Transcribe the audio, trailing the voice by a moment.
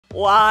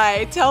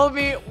Why? Tell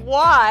me,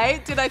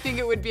 why did I think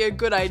it would be a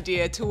good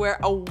idea to wear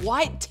a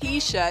white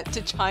t-shirt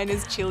to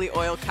China's chili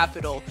oil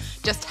capital?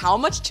 Just how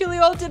much chili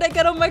oil did I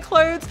get on my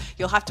clothes?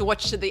 You'll have to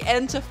watch to the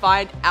end to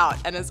find out.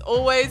 And as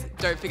always,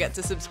 don't forget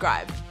to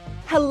subscribe.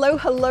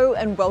 Hello,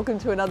 and welcome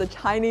to another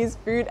Chinese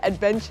food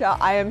adventure.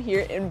 I am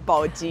here in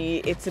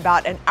Baoji. It's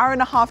about an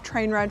hour-and-a-half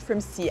train ride from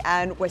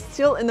Xi'an. We're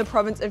still in the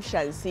province of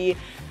Shanxi,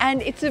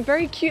 and it's a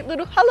very cute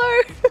little,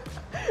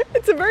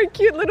 it's a very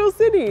cute little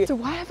city. So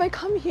why have I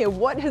come here?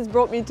 What has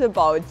brought me to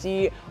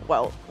Baoji?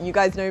 Well, you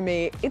guys know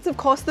me. It's of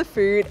course the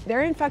food. There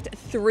are in fact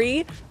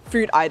 3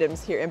 food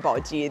items here in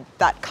Baoji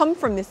that come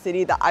from this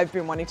city that I've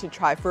been wanting to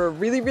try for a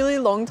really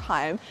long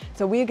time.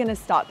 So we're gonna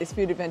start this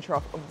food adventure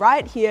off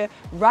right here,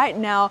 right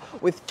now,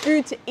 with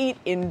food to eat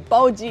in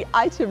Baoji.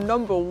 Item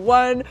number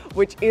 1,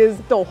 which is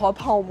douhua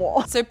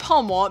paomo. So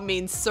paomo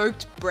means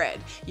soaked bread.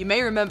 You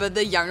may remember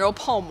the yangrou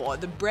paomo,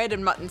 the bread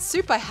and mutton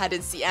soup I had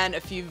in Xi'an a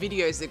few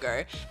videos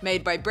ago,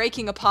 made by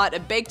breaking apart a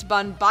baked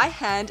bun by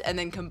hand and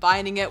then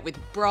combining it with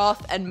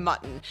broth and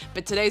mutton.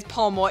 But today's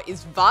paomo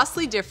is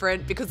vastly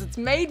different because it's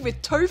made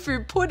with tofu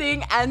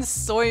pudding and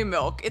soy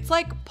milk. It's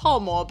like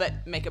paomo, but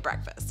make a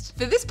breakfast.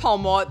 For this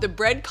paomo, the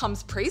bread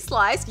comes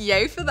pre-sliced,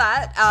 yay for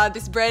that.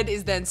 This bread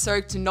is then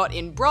soaked not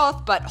in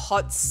broth, but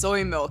hot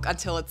soy milk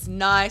until it's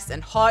nice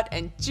and hot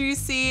and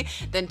juicy.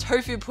 Then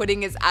tofu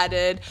pudding is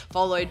added,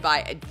 followed by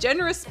a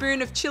generous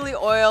spoon of chili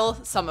oil,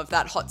 some of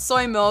that hot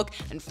soy milk,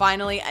 and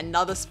finally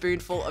another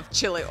spoonful of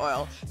chili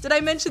oil. Did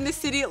I mention this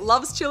city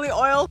loves chili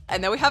oil?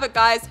 And there we have it,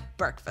 guys,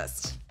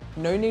 breakfast.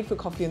 No need for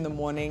coffee in the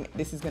morning.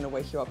 This is gonna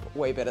wake you up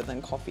way better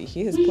than coffee.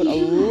 He has put a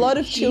lot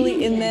of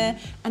chili in there,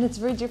 and it's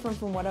very different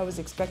from what I was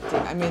expecting.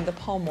 I mean, the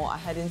paomo I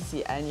had in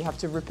Xi'an, you have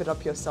to rip it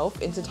up yourself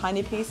into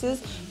tiny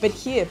pieces. But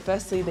here,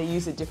 firstly, they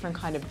use a different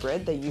kind of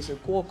bread. They use a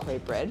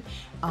guokui bread,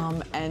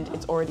 and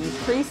it's already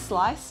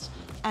pre-sliced,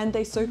 and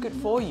they soak it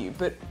for you,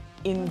 but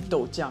in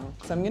doujiang.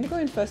 So I'm gonna go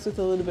in first with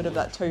a little bit of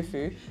that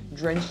tofu,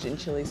 drenched in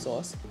chili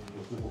sauce.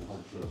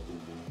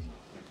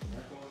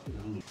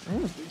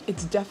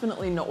 It's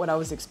definitely not what I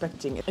was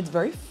expecting. It's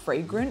very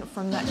fragrant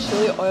from that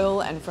chili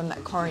oil and from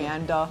that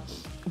coriander,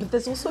 but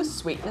there's also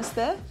sweetness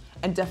there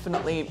and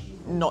definitely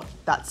not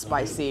that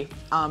spicy.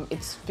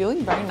 It's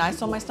feeling very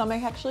nice on my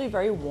stomach, actually,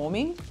 very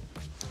warming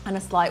and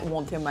a slight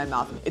warmth in my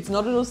mouth. It's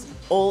not at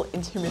all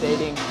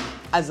intimidating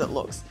as it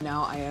looks.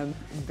 Now I am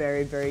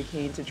very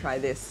keen to try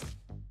this.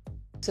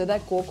 So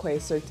that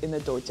guokui soaked in the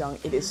doujiang,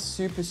 it is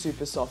super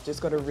soft. It's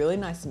got a really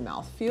nice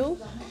mouthfeel.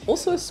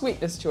 Also a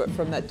sweetness to it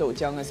from that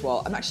doujiang as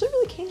well. I'm actually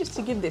really keen just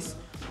to give this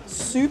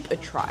soup a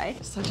try.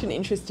 Such an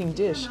interesting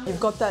dish. You've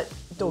got that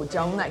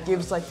doujiang that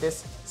gives like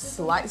this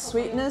slight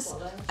sweetness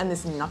and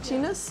this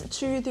nuttiness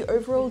to the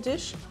overall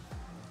dish.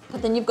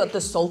 But then you've got the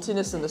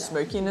saltiness and the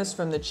smokiness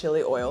from the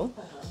chili oil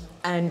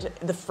and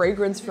the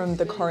fragrance from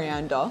the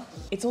coriander.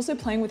 It's also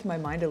playing with my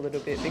mind a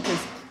little bit because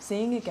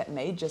seeing it get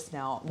made just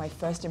now, my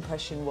first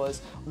impression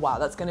was, wow,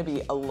 that's gonna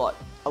be a lot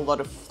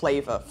of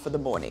flavor for the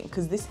morning,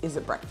 because this is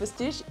a breakfast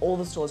dish. All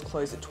the stores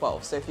close at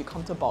 12, so if you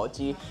come to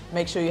Baoji,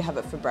 make sure you have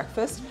it for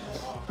breakfast.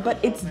 But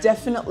it's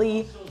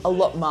definitely a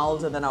lot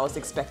milder than I was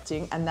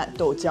expecting, and that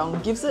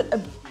doujiang gives it a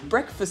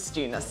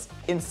breakfastiness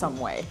in some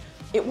way.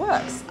 It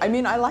works. I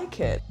mean, I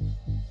like it.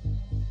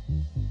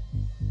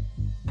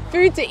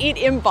 Food to eat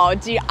in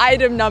Baoji,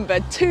 item number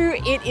 2,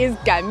 it is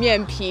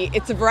ganmianpi.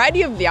 It's a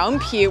variety of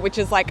liangpi, which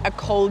is like a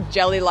cold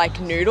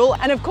jelly-like noodle.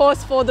 And of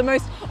course, for the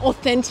most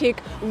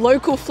authentic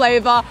local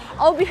flavor,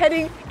 I'll be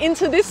heading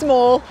into this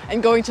mall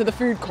and going to the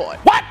food court.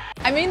 What?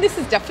 I mean, this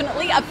is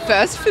definitely a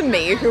first for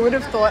me. Who would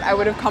have thought I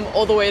would have come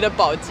all the way to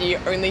Baoji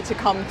only to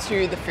come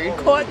to the food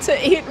court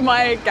to eat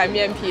my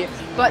ganmianpi.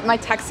 But my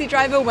taxi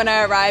driver, when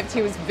I arrived,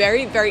 he was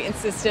very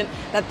insistent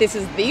that this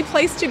is the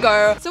place to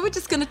go. So we're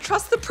just gonna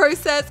trust the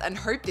process and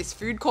hope this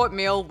food court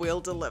meal will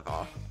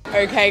deliver.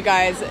 Okay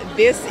guys,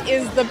 this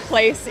is the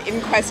place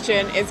in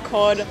question. It's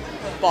called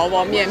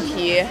Baowa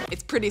Mianpi.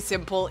 It's pretty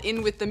simple,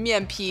 in with the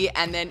mianpi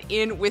and then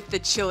in with the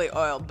chili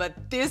oil, but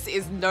this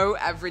is no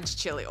average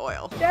chili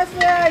oil.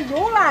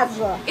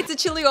 It's a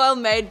chili oil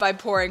made by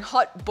pouring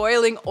hot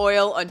boiling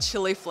oil on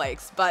chili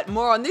flakes, but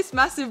more on this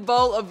massive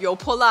bowl of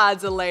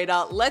youpolazi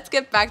later. Let's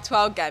get back to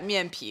our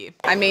ganmianpi.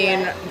 I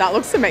mean, that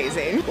looks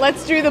amazing.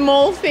 Let's do the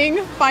mall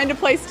thing, find a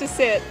place to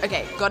sit.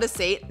 Okay, got a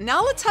seat.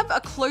 Now let's have a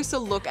closer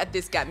look at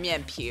this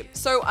ganmianpi.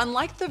 So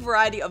unlike the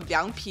variety of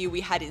liangpi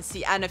we had in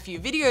Xi'an a few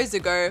videos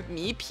ago,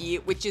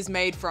 mipi, which is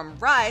made from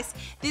rice,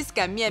 this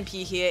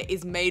ganmianpi here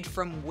is made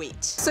from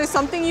wheat. So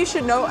something you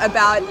should know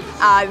about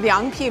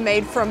liangpi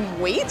made from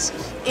wheat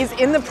is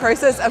in the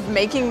process of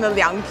making the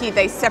liangpi,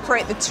 they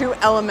separate the 2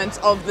 elements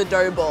of the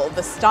dough ball,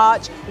 the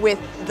starch with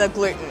the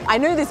gluten. I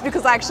know this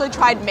because I actually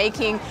tried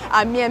making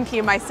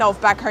mianpi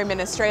myself back home in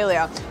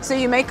Australia. So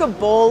you make a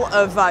ball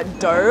of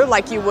dough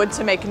like you would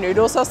to make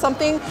noodles or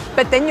something,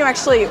 but then you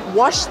actually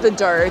wash the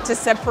dough to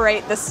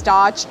separate the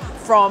starch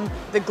from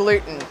the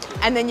gluten.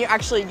 And then you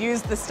actually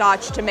use the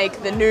starch to make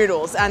the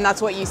noodles, and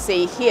that's what you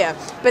see here.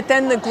 But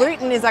then the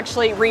gluten is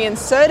actually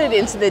reinserted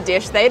into the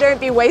dish. They don't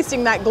be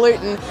wasting that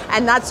gluten,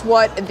 and that's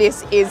what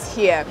this is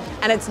here.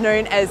 And it's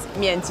known as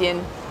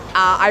mianjian.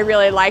 I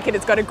really like it.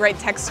 It's got a great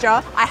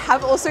texture. I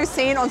have also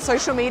seen on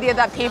social media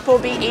that people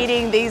be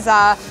eating these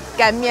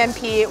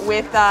ganmianpi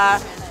with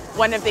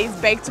one of these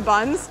baked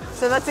buns.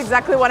 So that's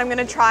exactly what I'm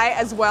gonna try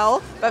as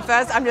well. But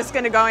first, I'm just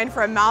gonna go in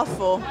for a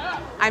mouthful.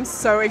 I'm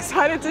so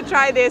excited to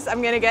try this.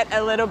 I'm gonna get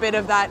a little bit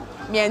of that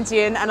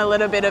mianjian and a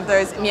little bit of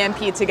those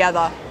mianpi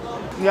together.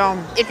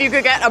 Yum. If you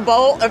could get a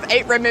bowl of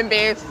 8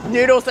 renminbi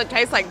noodles that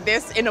taste like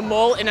this in a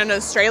mall in an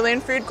Australian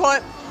food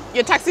court,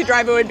 your taxi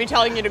driver would be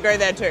telling you to go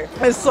there too.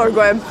 It's so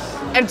good.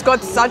 It's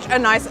got such a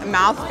nice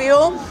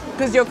mouthfeel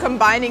because you're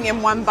combining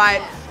in one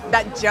bite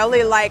that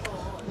jelly-like,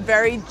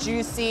 very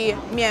juicy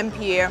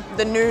mianpi,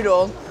 the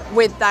noodle,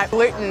 with that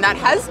gluten that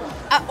has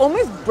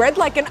almost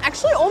bread-like and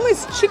actually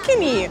almost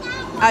chickeny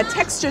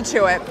texture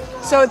to it.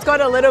 So it's got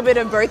a little bit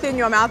of both in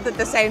your mouth at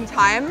the same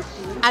time.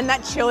 And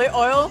that chili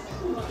oil,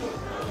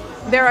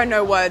 there are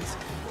no words.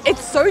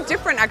 It's so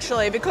different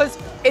actually because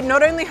it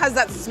not only has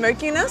that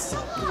smokiness,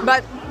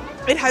 but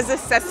it has a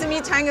sesame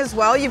tang as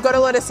well. You've got a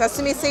lot of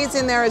sesame seeds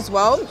in there as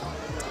well.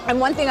 And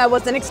one thing I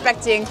wasn't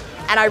expecting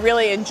and I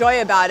really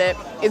enjoy about it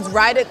is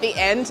right at the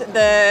end,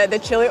 the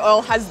chili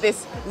oil has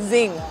this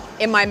zing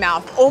in my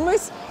mouth.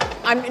 Almost,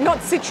 I'm not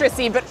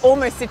citrusy, but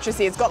almost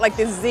citrusy. It's got like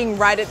this zing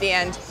right at the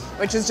end,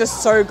 which is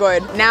just so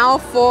good. Now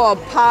for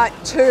part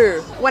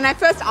 2. When I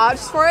first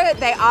asked for it,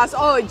 they asked,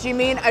 oh, do you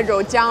mean a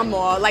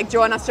rojamo? Like, do you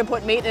want us to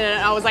put meat in it?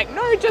 And I was like,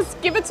 no,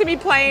 just give it to me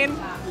plain.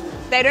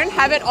 They don't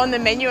have it on the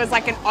menu as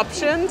like an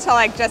option to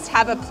like just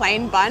have a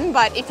plain bun,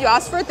 but if you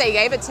asked for it, they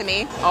gave it to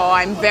me. Oh,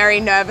 I'm very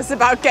nervous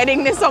about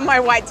getting this on my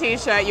white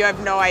t-shirt. You have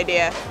no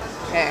idea.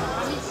 Okay.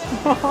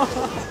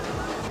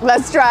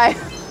 Let's try.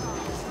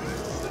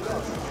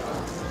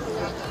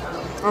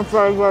 That's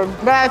very good.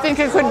 But I think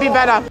it could be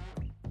better.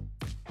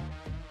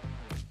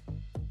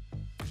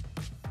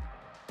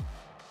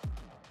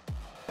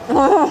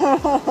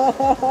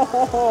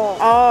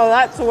 Oh,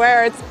 that's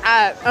where it's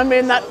at. I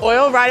mean, that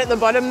oil right at the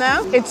bottom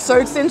there, it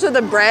soaks into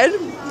the bread,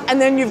 and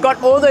then you've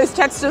got all those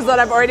textures that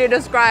I've already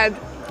described,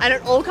 and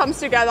it all comes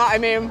together. I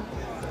mean,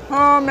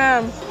 oh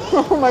man.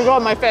 Oh my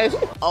God, my face.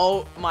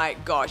 Oh my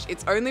gosh,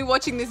 it's only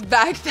watching this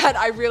back that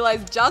I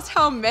realized just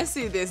how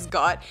messy this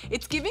got.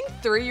 It's giving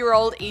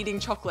 3-year-old eating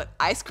chocolate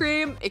ice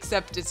cream,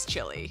 except it's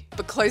chili.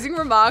 But closing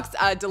remarks,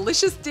 a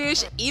delicious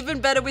dish,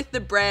 even better with the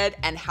bread,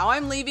 and how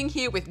I'm leaving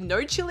here with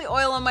no chili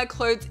oil on my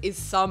clothes is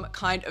some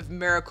kind of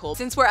miracle.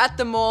 Since we're at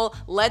the mall,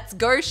 let's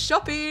go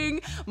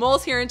shopping.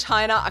 Malls here in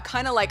China are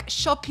kind of like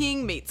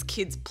shopping meets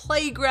kids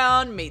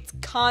playground, meets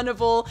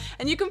carnival,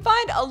 and you can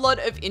find a lot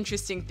of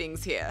interesting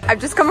things here.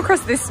 I've just come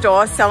across this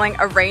store selling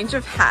a range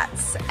of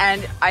hats,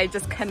 and I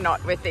just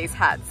cannot with these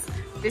hats.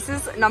 This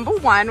is number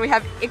 1. We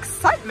have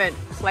excitement,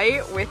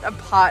 play with a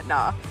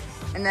partner.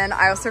 And then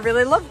I also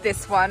really love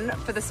this one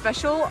for the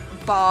special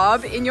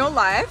Barb in your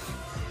life.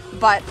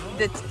 But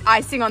the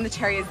icing on the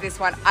cherry is this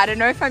one. I don't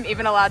know if I'm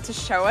even allowed to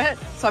show it,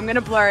 so I'm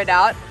gonna blur it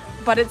out.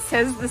 But it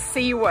says the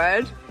C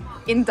word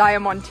in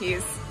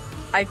diamantes.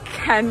 I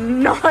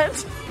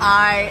cannot.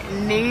 I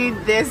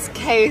need this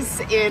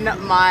case in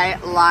my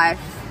life.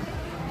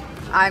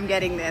 I'm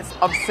getting this.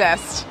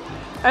 Obsessed.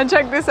 And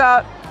check this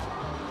out.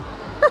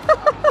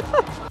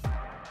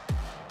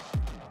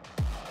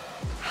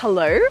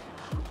 Hello?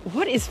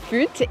 What is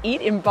food to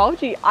eat in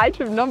Baoji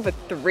item number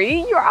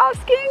 3, you're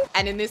asking?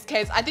 And in this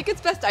case, I think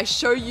it's best I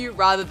show you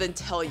rather than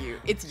tell you.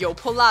 It's 油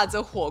泼辣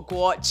子火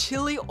锅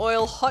chili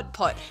oil hot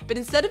pot. But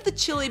instead of the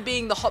chili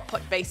being the hot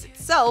pot base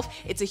itself,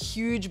 it's a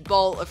huge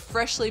bowl of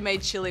freshly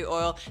made chili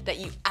oil that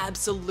you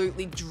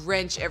absolutely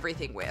drench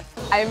everything with.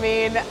 I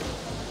mean,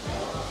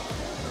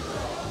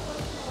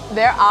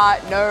 there are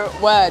no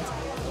words.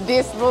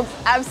 This looks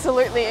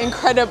absolutely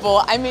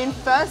incredible. I mean,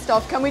 first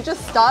off, can we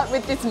just start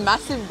with this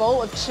massive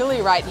bowl of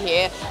chili right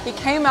here? He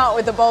came out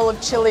with a bowl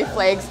of chili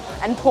flakes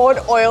and poured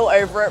oil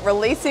over it,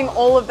 releasing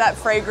all of that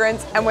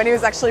fragrance. And when he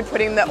was actually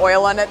putting the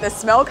oil on it, the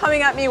smell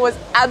coming at me was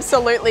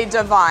absolutely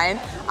divine.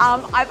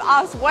 I've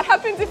asked, what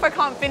happens if I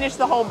can't finish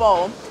the whole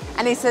bowl?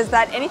 And he says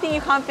that anything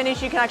you can't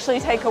finish, you can actually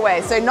take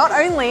away. So not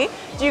only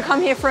do you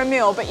come here for a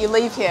meal, but you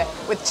leave here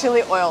with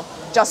chili oil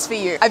just for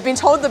you. I've been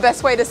told the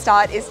best way to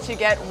start is to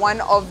get one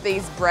of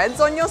these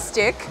breads on your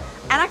stick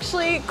and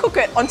actually cook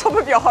it on top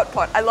of your hot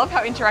pot. I love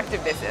how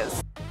interactive this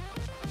is.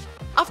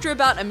 After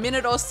about a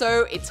minute or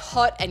so, it's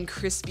hot and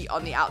crispy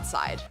on the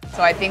outside.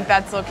 So I think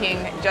that's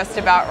looking just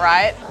about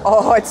right.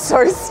 Oh, it's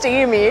so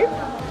steamy.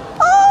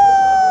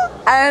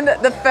 Oh! And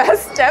the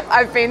first step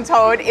I've been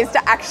told is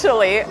to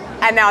actually,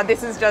 and now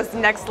this is just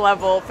next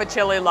level for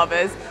chili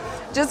lovers,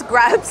 just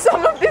grab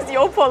some of this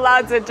油泼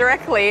辣子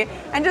directly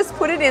and just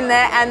put it in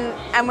there,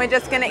 and we're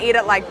just gonna eat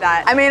it like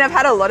that. I mean, I've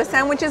had a lot of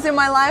sandwiches in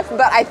my life,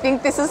 but I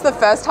think this is the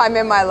first time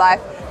in my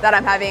life that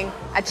I'm having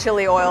a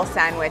chili oil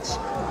sandwich,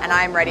 and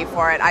I'm ready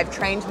for it. I've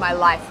trained my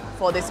life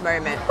for this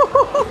moment.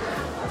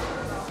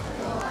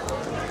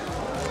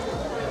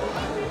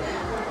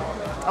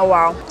 Oh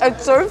wow,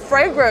 it's so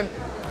fragrant.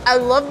 I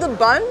love the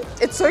bun.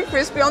 It's so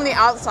crispy on the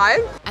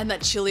outside. And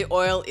that chili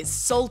oil is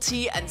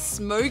salty and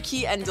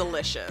smoky and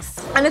delicious.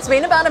 And it's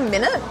been about a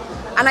minute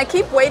and I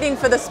keep waiting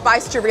for the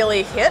spice to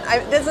really hit.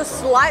 There's a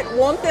slight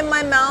warmth in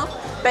my mouth,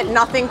 but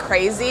nothing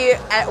crazy,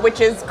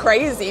 which is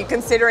crazy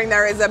considering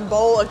there is a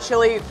bowl of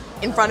chili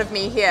in front of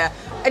me here.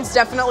 It's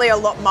definitely a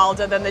lot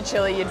milder than the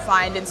chili you'd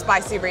find in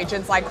spicy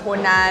regions like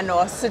Hunan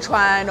or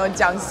Sichuan or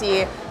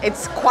Jiangxi.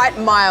 It's quite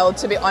mild,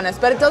 to be honest,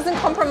 but it doesn't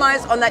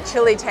compromise on that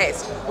chili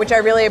taste, which I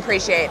really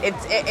appreciate.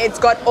 It's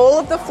got all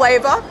of the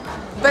flavor,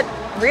 but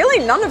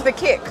really none of the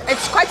kick.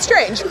 It's quite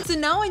strange. So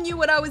now I knew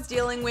what I was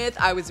dealing with.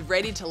 I was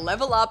ready to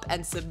level up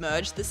and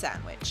submerge the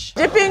sandwich.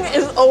 Dipping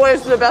is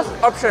always the best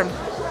option.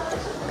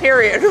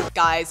 Period.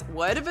 Guys,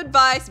 word of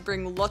advice,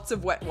 bring lots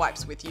of wet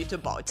wipes with you to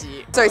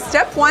Baoji. So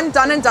step 1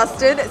 done and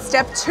dusted.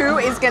 Step 2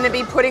 is going to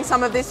be putting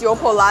some of this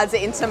yopo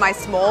into my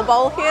small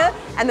bowl here.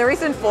 And the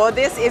reason for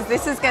this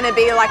is going to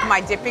be like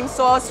my dipping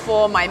sauce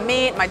for my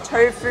meat, my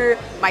tofu,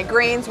 my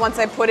greens once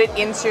I put it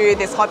into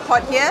this hot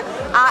pot here.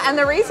 And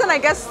the reason I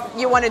guess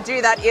you want to do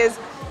that is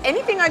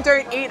anything I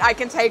don't eat, I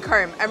can take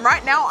home. And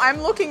right now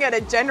I'm looking at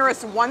a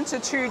generous 1 to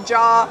 2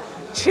 jar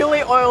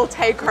chili oil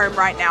take home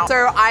right now.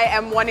 So I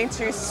am wanting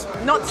to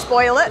not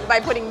spoil it by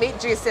putting meat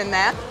juice in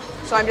there.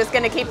 So I'm just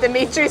gonna keep the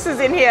meat juices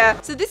in here.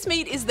 So this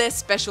meat is their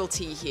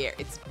specialty here.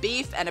 It's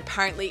beef and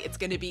apparently it's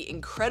gonna be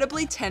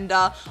incredibly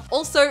tender.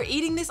 Also,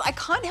 eating this, I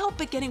can't help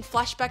but getting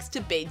flashbacks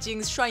to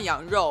Beijing's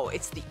shuanyang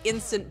It's the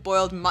instant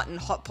boiled mutton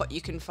hot pot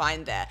you can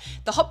find there.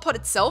 The hot pot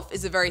itself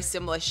is a very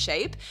similar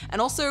shape and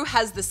also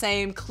has the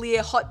same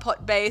clear hot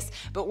pot base,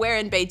 but where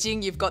in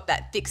Beijing you've got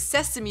that thick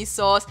sesame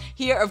sauce,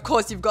 here of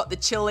course you've got the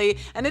chili,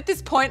 and at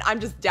this point I'm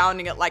just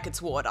downing it like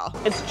it's water.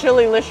 It's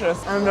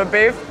chili-licious and the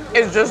beef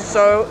is just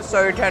so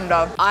tender.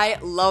 I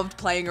loved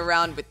playing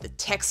around with the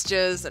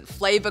textures and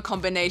flavor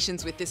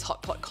combinations with this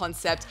hot pot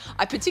concept.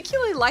 I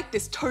particularly like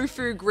this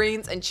tofu,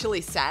 greens, and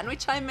chili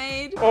sandwich I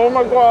made. Oh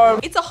my god.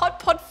 It's a hot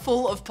pot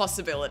full of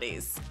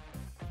possibilities.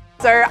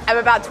 So I'm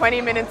about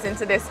 20 minutes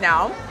into this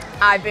now.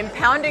 I've been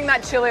pounding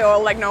that chili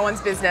oil like no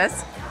one's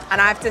business. And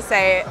I have to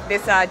say,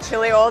 this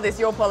chili oil, this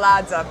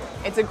yopo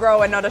it's a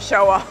grower, not a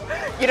shower.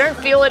 You don't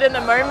feel it in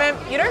the moment.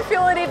 You don't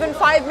feel it even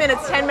 5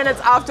 minutes, 10 minutes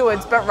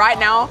afterwards. But right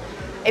now,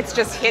 it's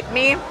just hit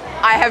me.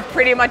 I have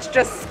pretty much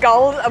just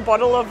sculled a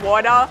bottle of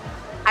water.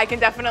 I can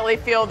definitely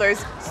feel those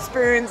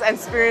spoons and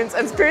spoons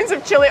and spoons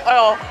of chili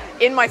oil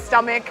in my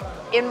stomach,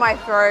 in my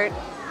throat.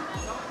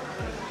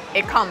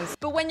 It comes.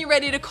 But when you're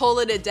ready to call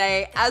it a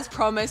day, as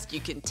promised, you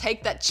can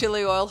take that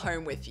chili oil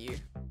home with you.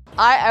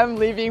 I am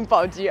leaving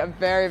Baoji a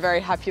very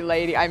happy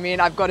lady. I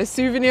mean, I've got a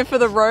souvenir for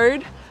the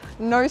road.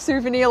 No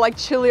souvenir like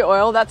chili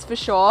oil, that's for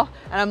sure.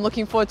 And I'm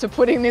looking forward to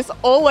putting this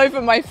all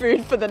over my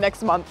food for the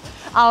next month.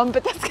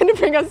 But that's gonna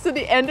bring us to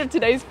the end of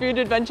today's food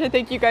adventure.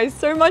 Thank you guys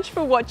so much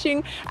for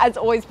watching. As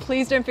always,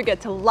 please don't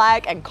forget to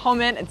like and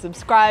comment and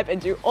subscribe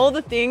and do all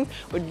the things.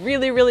 Would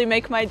really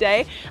make my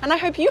day. And I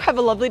hope you have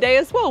a lovely day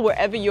as well,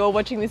 wherever you're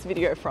watching this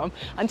video from.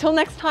 Until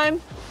next time,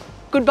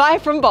 goodbye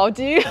from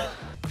Baoji.